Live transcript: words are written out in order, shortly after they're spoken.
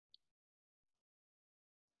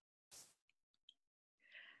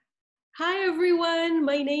Hi everyone,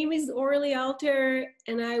 my name is Orly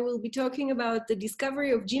and I will be talking about the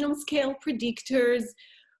discovery of genome-scale predictors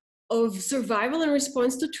of survival and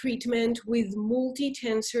response to treatment with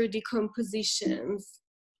multi-tensor decompositions.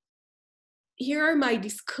 Here are my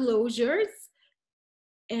disclosures,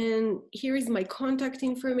 and here is my contact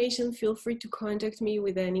information. Feel free to contact me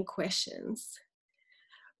with any questions.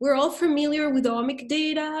 We're all familiar with omic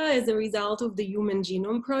data as a result of the Human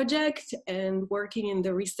Genome Project and working in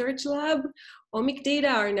the research lab. Omic data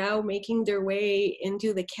are now making their way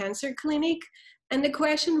into the cancer clinic, and the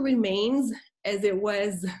question remains, as it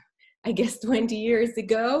was, I guess, 20 years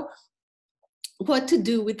ago, what to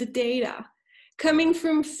do with the data. Coming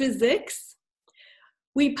from physics,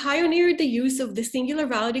 we pioneered the use of the singular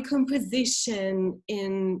value decomposition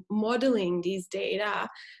in modeling these data.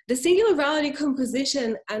 The singular value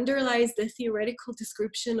decomposition underlies the theoretical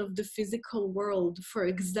description of the physical world. For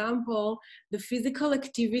example, the physical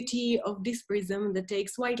activity of this prism that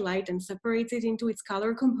takes white light and separates it into its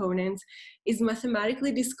color components is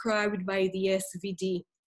mathematically described by the SVD.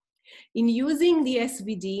 In using the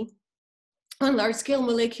SVD on large-scale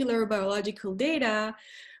molecular biological data,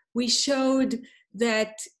 we showed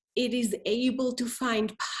that it is able to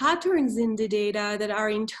find patterns in the data that are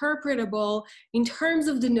interpretable in terms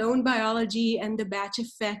of the known biology and the batch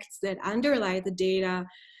effects that underlie the data.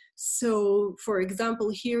 So, for example,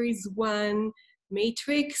 here is one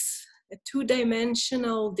matrix, a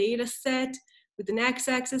two-dimensional data set with an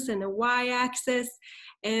x-axis and a y-axis.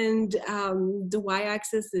 And the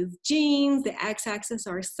y-axis is genes, the x-axis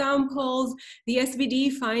are samples. The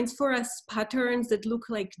SVD finds for us patterns that look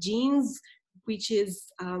like genes, which is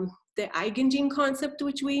the eigengene concept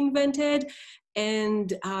which we invented,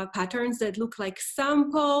 and patterns that look like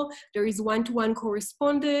sample. There is one-to-one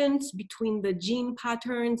correspondence between the gene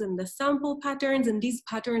patterns and the sample patterns, and these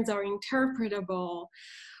patterns are interpretable.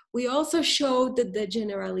 We also showed that the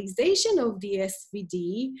generalization of the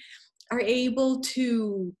SVD are able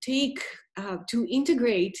to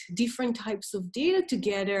integrate different types of data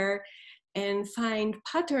together and find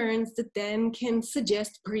patterns that then can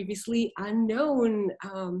suggest previously unknown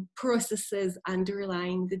processes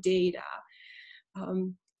underlying the data.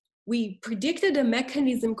 We predicted a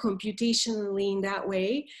mechanism computationally in that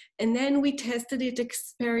way, and then we tested it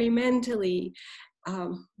experimentally,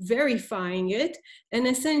 verifying it, and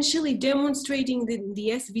essentially demonstrating that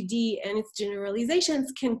the SVD and its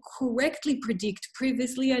generalizations can correctly predict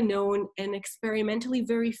previously unknown and experimentally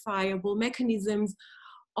verifiable mechanisms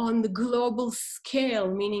on the global scale,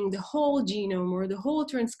 meaning the whole genome or the whole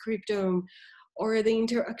transcriptome, or the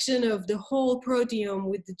interaction of the whole proteome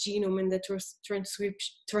with the genome and the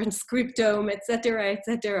transcriptome, etc.,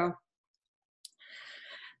 etc.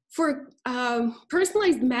 For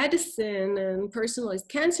personalized medicine and personalized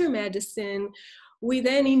cancer medicine, we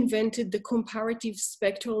then invented the comparative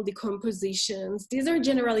spectral decompositions. These are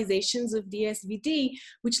generalizations of the SVD,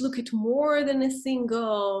 which look at more than a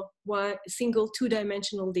single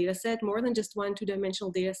two-dimensional data set, more than just one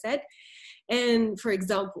two-dimensional data set. And for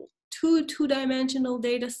example, two two-dimensional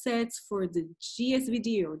data sets for the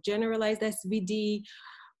GSVD or generalized SVD,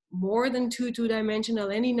 more than two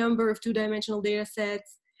two-dimensional, any number of two-dimensional data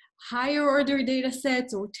sets, higher order data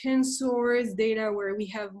sets or tensors, data where we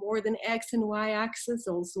have more than X and Y axis,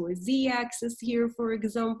 also a Z axis here, for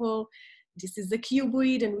example. This is a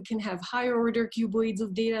cuboid, and we can have higher order cuboids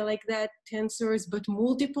of data like that, tensors, but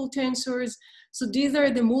multiple tensors. So these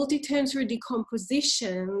are the multi-tensor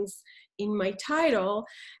decompositions in my title,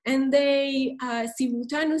 and they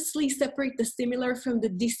simultaneously separate the similar from the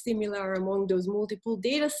dissimilar among those multiple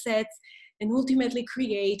data sets, and ultimately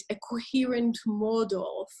create a coherent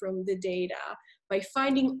model from the data by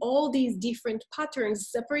finding all these different patterns,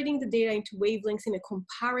 separating the data into wavelengths in a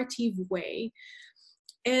comparative way.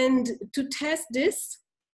 And to test this,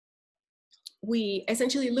 we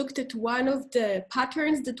essentially looked at one of the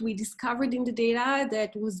patterns that we discovered in the data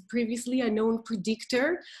that was previously a known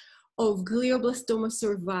predictor of glioblastoma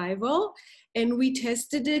survival, and we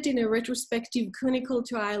tested it in a retrospective clinical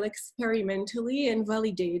trial experimentally and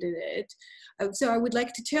validated it. So I would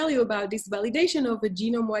like to tell you about this validation of a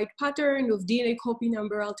genome-wide pattern of DNA copy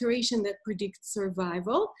number alteration that predicts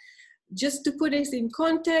survival. Just to put this in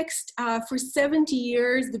context, for 70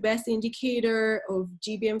 years, the best indicator of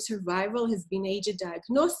GBM survival has been age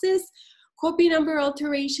diagnosis. Copy number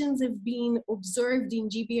alterations have been observed in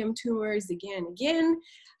GBM tumors again and again.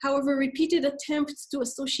 However, repeated attempts to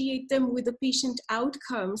associate them with a patient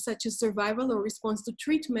outcome, such as survival or response to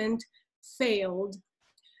treatment, failed.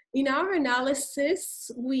 In our analysis,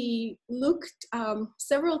 we looked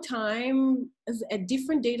several times at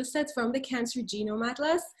different data sets from the Cancer Genome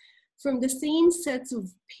Atlas, from the same sets of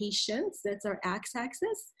patients, that's our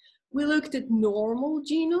x-axis. We looked at normal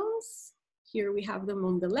genomes, here we have them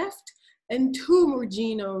on the left, and tumor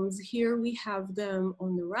genomes, here we have them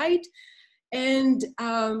on the right. And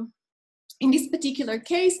in this particular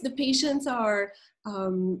case, the patients are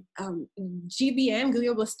GBM,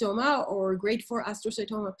 glioblastoma, or grade 4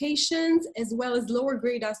 astrocytoma patients, as well as lower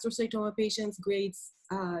grade astrocytoma patients, grades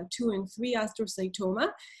 2 and 3 astrocytoma.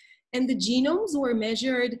 And the genomes were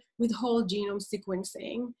measured with whole genome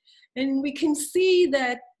sequencing. And we can see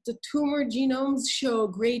that the tumor genomes show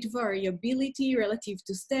great variability relative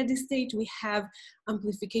to steady state. We have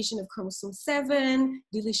amplification of chromosome 7,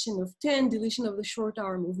 deletion of 10, deletion of the short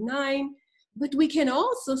arm of 9. But we can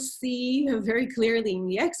also see very clearly in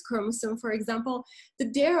the X chromosome, for example,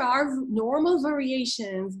 that there are normal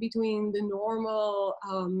variations between the normal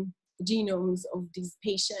genomes of these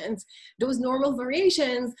patients. Those normal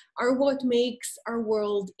variations are what makes our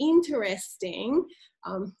world interesting,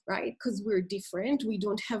 right? Because we're different, we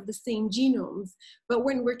don't have the same genomes. But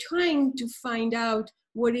when we're trying to find out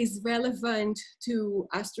what is relevant to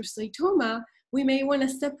astrocytoma, we may want to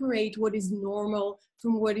separate what is normal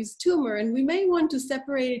from what is tumor, and we may want to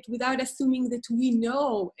separate it without assuming that we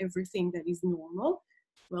know everything that is normal,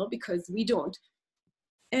 well, because we don't.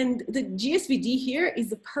 And the GSVD here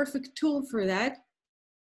is a perfect tool for that,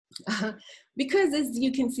 because as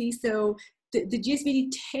you can see, so the GSVD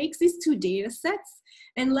takes these two data sets,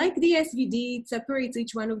 and like the SVD, it separates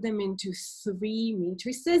each one of them into 3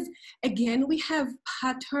 matrices. Again, we have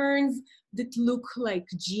patterns that look like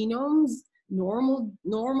genomes,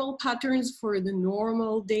 normal patterns for the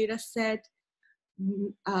normal data set,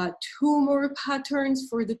 tumor patterns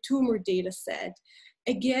for the tumor data set.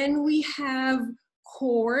 Again, we have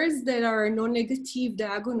cores that are non-negative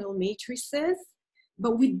diagonal matrices,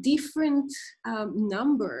 but with different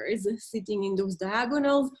numbers sitting in those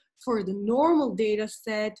diagonals for the normal data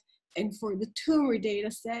set and for the tumor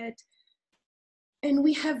data set. And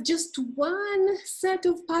we have just one set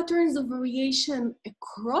of patterns of variation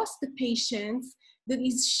across the patients that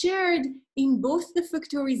is shared in both the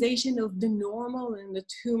factorization of the normal and the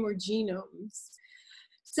tumor genomes.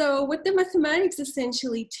 So what the mathematics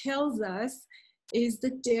essentially tells us is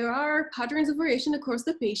that there are patterns of variation across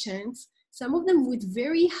the patients, some of them with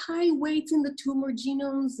very high weights in the tumor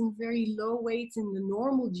genomes and very low weights in the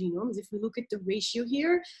normal genomes. If we look at the ratio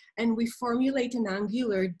here and we formulate an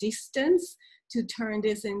angular distance to turn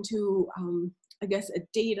this into, I guess, a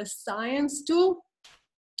data science tool.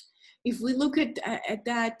 If we look at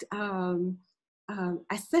that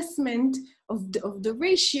assessment of the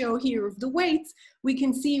ratio here of the weights, we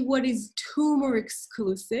can see what is tumor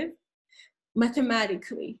exclusive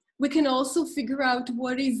mathematically. We can also figure out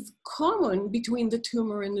what is common between the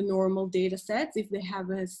tumor and the normal data sets if they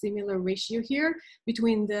have a similar ratio here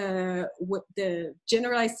between the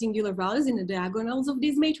generalized singular values in the diagonals of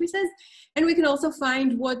these matrices. And we can also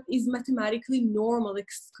find what is mathematically normal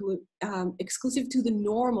exclusive to the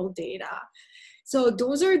normal data. So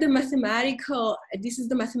those are the mathematical, this is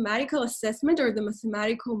the mathematical assessment or the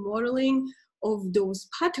mathematical modeling of those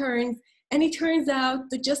patterns. And it turns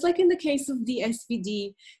out that just like in the case of the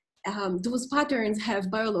SVD, those patterns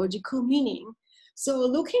have biological meaning. So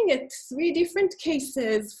looking at 3 different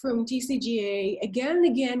cases from TCGA, again and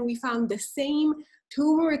again, we found the same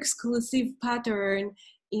tumor exclusive pattern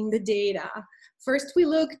in the data. First, we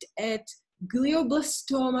looked at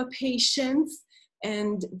glioblastoma patients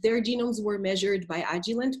and their genomes were measured by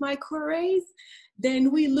Agilent microarrays.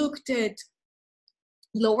 Then we looked at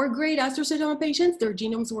lower grade astrocytoma patients, their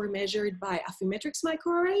genomes were measured by Affymetrix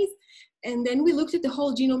microarrays. And then we looked at the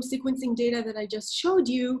whole genome sequencing data that I just showed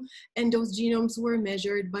you, and those genomes were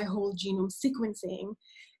measured by whole genome sequencing.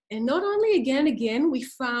 And not only again, we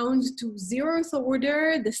found to 0th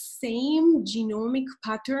order the same genomic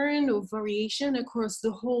pattern of variation across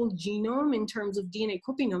the whole genome in terms of DNA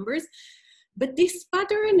copy numbers, but this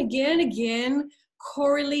pattern again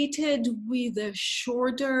correlated with a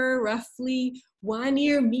shorter, roughly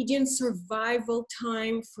 1-year median survival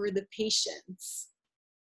time for the patients.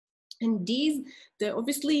 And these,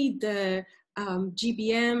 obviously the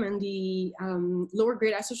GBM and the lower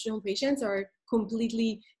grade astrocytoma patients are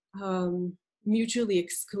completely mutually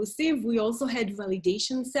exclusive. We also had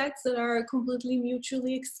validation sets that are completely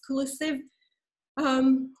mutually exclusive.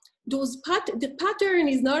 The pattern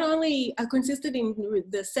is not only consistent in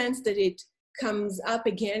the sense that it comes up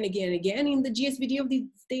again in the GSVD of these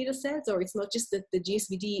data sets, or it's not just that the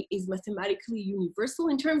GSVD is mathematically universal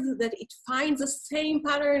in terms of that it finds the same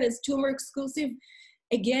pattern as tumor exclusive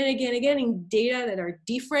again in data that are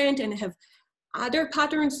different and have other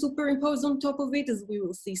patterns superimposed on top of it, as we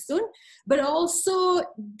will see soon, but also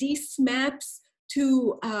this maps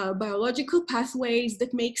to biological pathways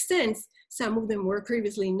that make sense. Some of them were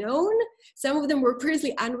previously known, some of them were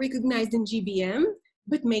previously unrecognized in GBM,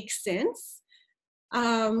 but make sense.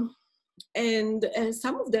 And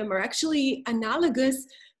some of them are actually analogous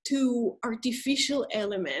to artificial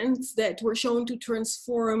elements that were shown to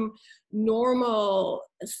transform normal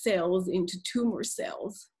cells into tumor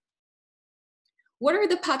cells. What are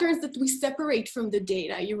the patterns that we separate from the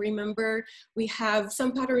data? You remember we have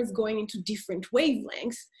some patterns going into different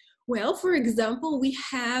wavelengths. Well, for example, we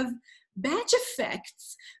have batch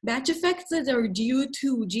effects that are due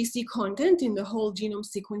to GC content in the whole genome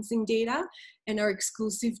sequencing data and are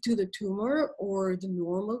exclusive to the tumor or the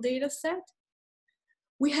normal data set.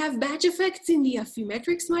 We have batch effects in the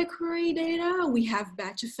Affymetrix microarray data. We have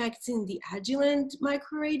batch effects in the Agilent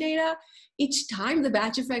microarray data. Each time the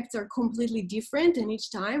batch effects are completely different, and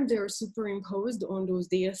each time they're superimposed on those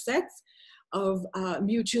data sets of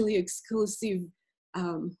mutually exclusive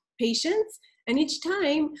patients. And each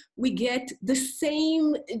time we get the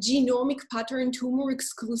same genomic pattern, tumor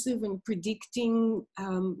exclusive, and predicting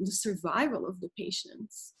the survival of the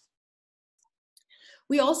patients.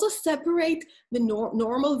 We also separate the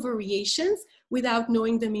normal variations without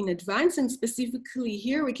knowing them in advance. And specifically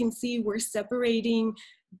here, we can see we're separating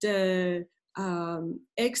the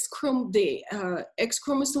X chromosome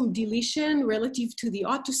deletion relative to the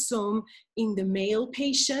autosome in the male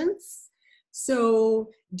patients. So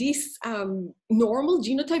this normal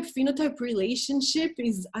genotype-phenotype relationship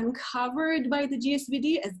is uncovered by the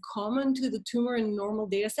GSVD as common to the tumor and normal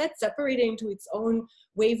data set, separated into its own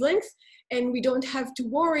wavelength. And we don't have to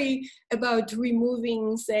worry about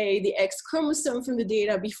removing, say, the X chromosome from the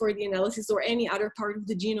data before the analysis or any other part of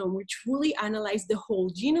the genome. We truly analyzed the whole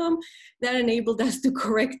genome. That enabled us to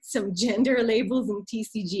correct some gender labels in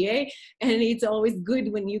TCGA. And it's always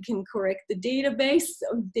good when you can correct the database.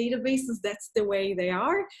 Databases, that's the way they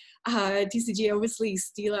are. TCGA obviously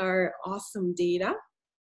still are awesome data.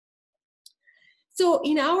 So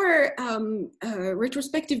in our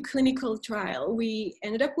retrospective clinical trial, we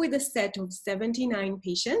ended up with a set of 79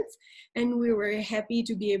 patients, and we were happy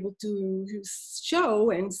to be able to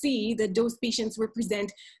show and see that those patients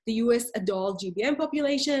represent the US adult GBM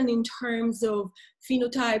population in terms of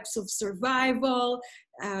phenotypes of survival,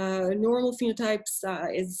 normal phenotypes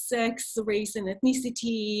as sex, race, and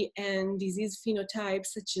ethnicity, and disease phenotypes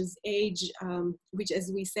such as age, which,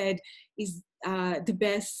 as we said, is the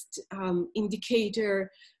best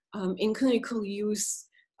indicator in clinical use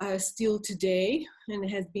still today, and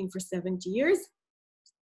it has been for 70 years.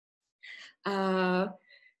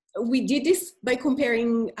 We did this by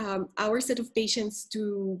comparing our set of patients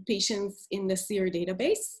to patients in the SEER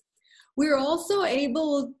database. We're also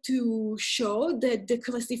able to show that the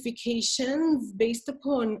classifications based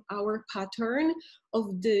upon our pattern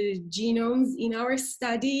of the genomes in our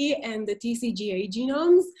study and the TCGA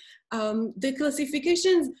genomes, the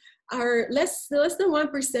classifications are less than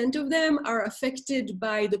 1% of them are affected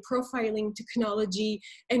by the profiling technology.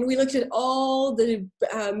 And we looked at all the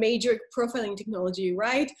major profiling technology,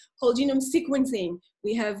 right? Whole genome sequencing.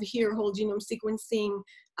 We have here whole genome sequencing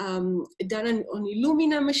done on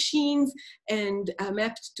Illumina machines and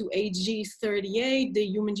mapped to HG38, the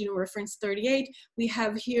Human Genome Reference 38. We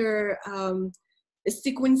have here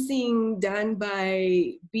sequencing done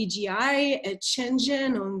by BGI at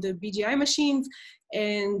Shenzhen on the BGI machines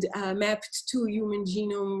and mapped to Human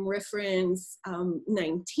Genome Reference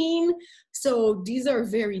 19. So these are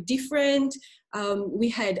very different. We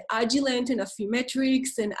had Agilent and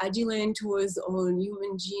Affymetrix, and Agilent was on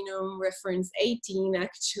Human Genome Reference 18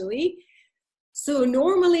 actually. So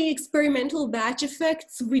normally experimental batch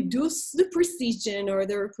effects reduce the precision or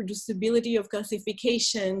the reproducibility of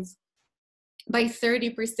classifications by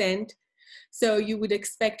 30%. So you would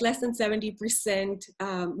expect less than 70%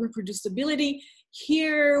 reproducibility.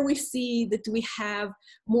 Here we see that we have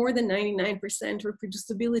more than 99%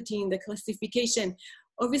 reproducibility in the classification.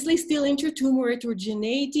 Obviously, still intratumor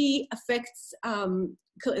heterogeneity affects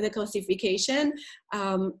the classification,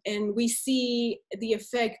 and we see the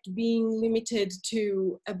effect being limited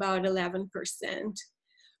to about 11%.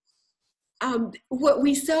 What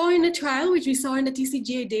we saw in the trial, which we saw in the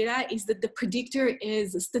TCGA data, is that the predictor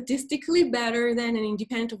is statistically better than and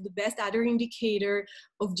independent of the best other indicator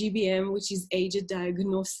of GBM, which is age at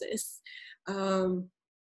diagnosis.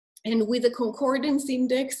 And with a concordance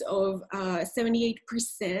index of 78%,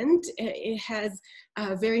 it has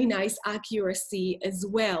a very nice accuracy as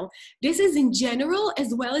well. This is in general,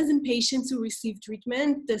 as well as in patients who receive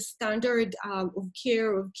treatment, the standard of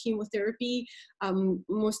care of chemotherapy,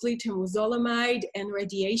 mostly temozolomide and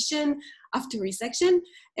radiation after resection,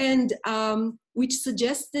 and which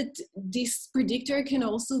suggests that this predictor can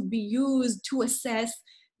also be used to assess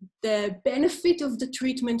the benefit of the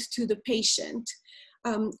treatment to the patient.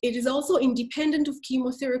 It is also independent of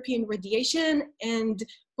chemotherapy and radiation and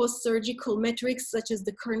post-surgical metrics such as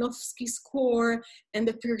the Karnofsky score and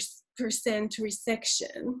the percent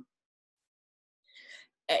resection.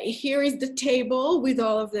 Here is the table with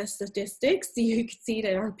all of the statistics. You can see it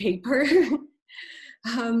in our paper.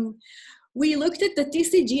 We looked at the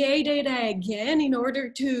TCGA data again in order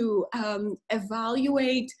to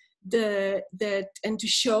evaluate and to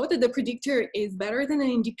show that the predictor is better than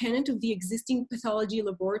an independent of the existing pathology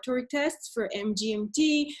laboratory tests for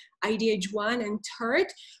MGMT, IDH1, and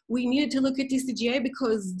TERT. We needed to look at TCGA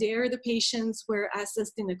because there the patients were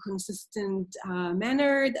assessed in a consistent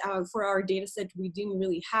manner. For our data set, we didn't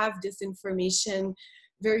really have this information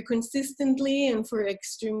very consistently and for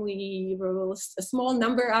extremely a small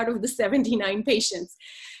number out of the 79 patients.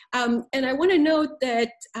 And I want to note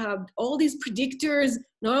that all these predictors,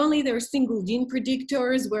 not only they're single gene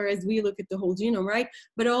predictors, whereas we look at the whole genome, right?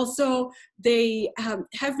 But also they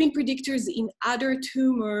have been predictors in other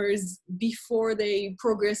tumors before they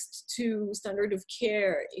progressed to standard of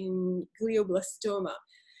care in glioblastoma.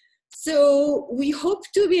 So we hope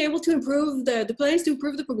to be able to improve the plan is to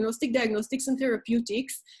improve the prognostic diagnostics and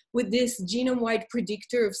therapeutics with this genome-wide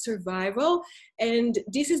predictor of survival. And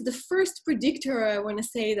this is the first predictor, I want to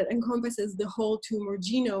say, that encompasses the whole tumor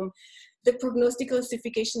genome. The prognostic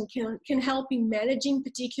classification can help in managing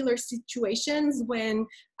particular situations when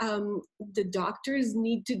the doctors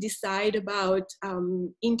need to decide about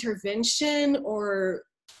intervention or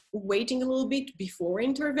waiting a little bit before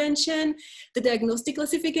intervention. The diagnostic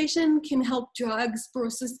classification can help drugs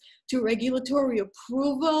process to regulatory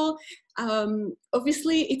approval.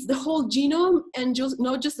 Obviously, it's the whole genome and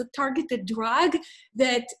not just a targeted drug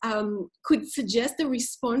that could suggest the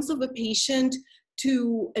response of a patient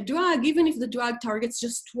to a drug, even if the drug targets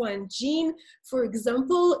just one gene. For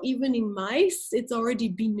example, even in mice, it's already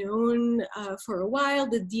been known for a while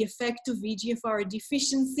that the effect of EGFR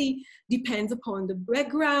deficiency depends upon the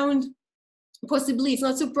background. Possibly, it's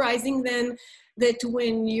not surprising then that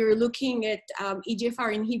when you're looking at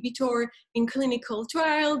EGFR inhibitor in clinical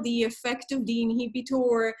trial, the effect of the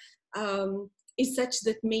inhibitor is such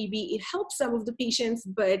that maybe it helps some of the patients,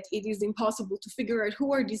 but it is impossible to figure out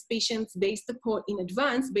who are these patients based upon, in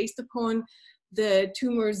advance, based upon the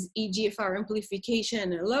tumor's EGFR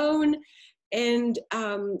amplification alone. And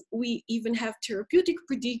we even have therapeutic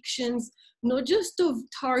predictions, not just of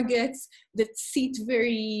targets that sit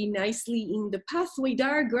very nicely in the pathway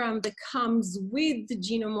diagram that comes with the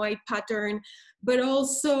genome-wide pattern, but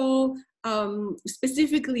also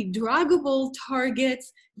specifically druggable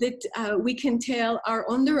targets that we can tell are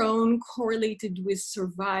on their own correlated with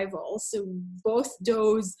survival. So both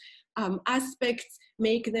those aspects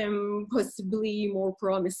make them possibly more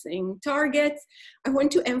promising targets. I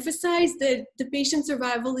want to emphasize that the patient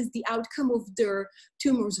survival is the outcome of their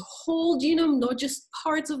tumor's whole genome, not just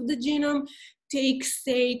parts of the genome. Take,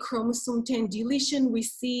 say, chromosome 10 deletion. We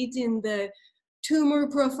see it in the tumor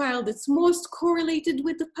profile that's most correlated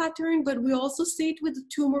with the pattern, but we also see it with the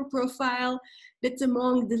tumor profile that's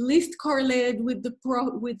among the least correlated with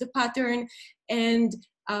the pattern and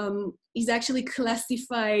is actually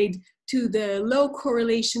classified to the low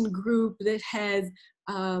correlation group that has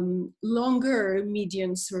longer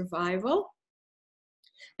median survival.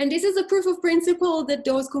 And this is a proof of principle that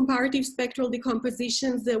those comparative spectral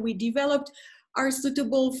decompositions that we developed are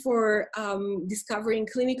suitable for discovering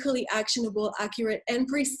clinically actionable, accurate, and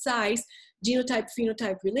precise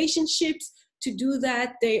genotype-phenotype relationships. To do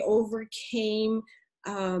that, they overcame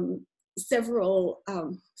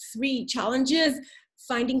three challenges: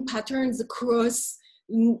 finding patterns across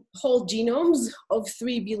whole genomes of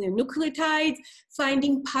 3 billion nucleotides,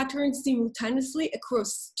 finding patterns simultaneously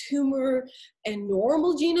across tumor and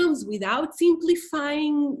normal genomes without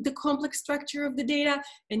simplifying the complex structure of the data,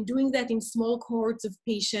 and doing that in small cohorts of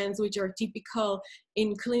patients, which are typical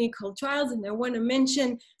in clinical trials. And I want to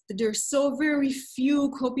mention that there's so very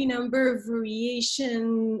few copy number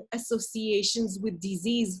variation associations with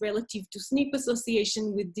disease relative to SNP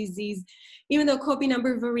association with disease, even though copy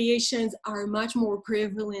number variations are much more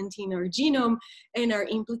prevalent in our genome and are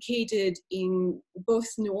implicated in both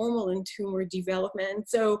normal and tumor development.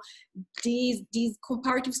 So these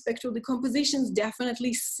comparative spectral decompositions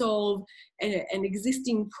definitely solve an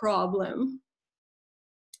existing problem.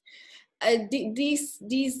 This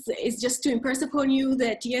is just to impress upon you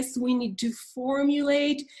that yes, we need to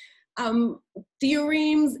formulate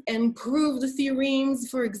theorems and prove the theorems,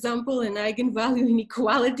 for example, an eigenvalue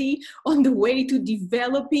inequality on the way to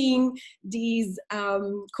developing these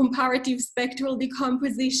comparative spectral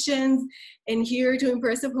decompositions. And here to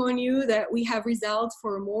impress upon you that we have results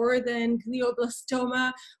for more than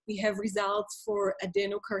glioblastoma. We have results for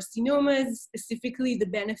adenocarcinomas, specifically the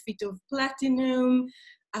benefit of platinum,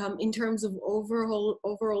 in terms of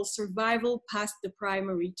overall survival past the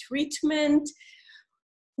primary treatment.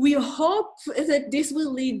 We hope that this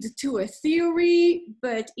will lead to a theory,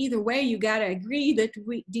 but either way, you gotta agree that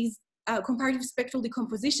these comparative spectral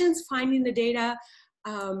decompositions find in the data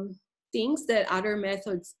things that other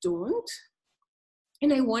methods don't.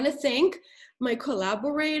 And I wanna thank my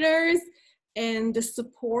collaborators and the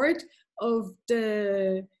support of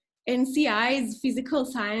the NCI's Physical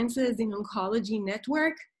Sciences in Oncology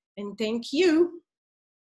Network, and thank you.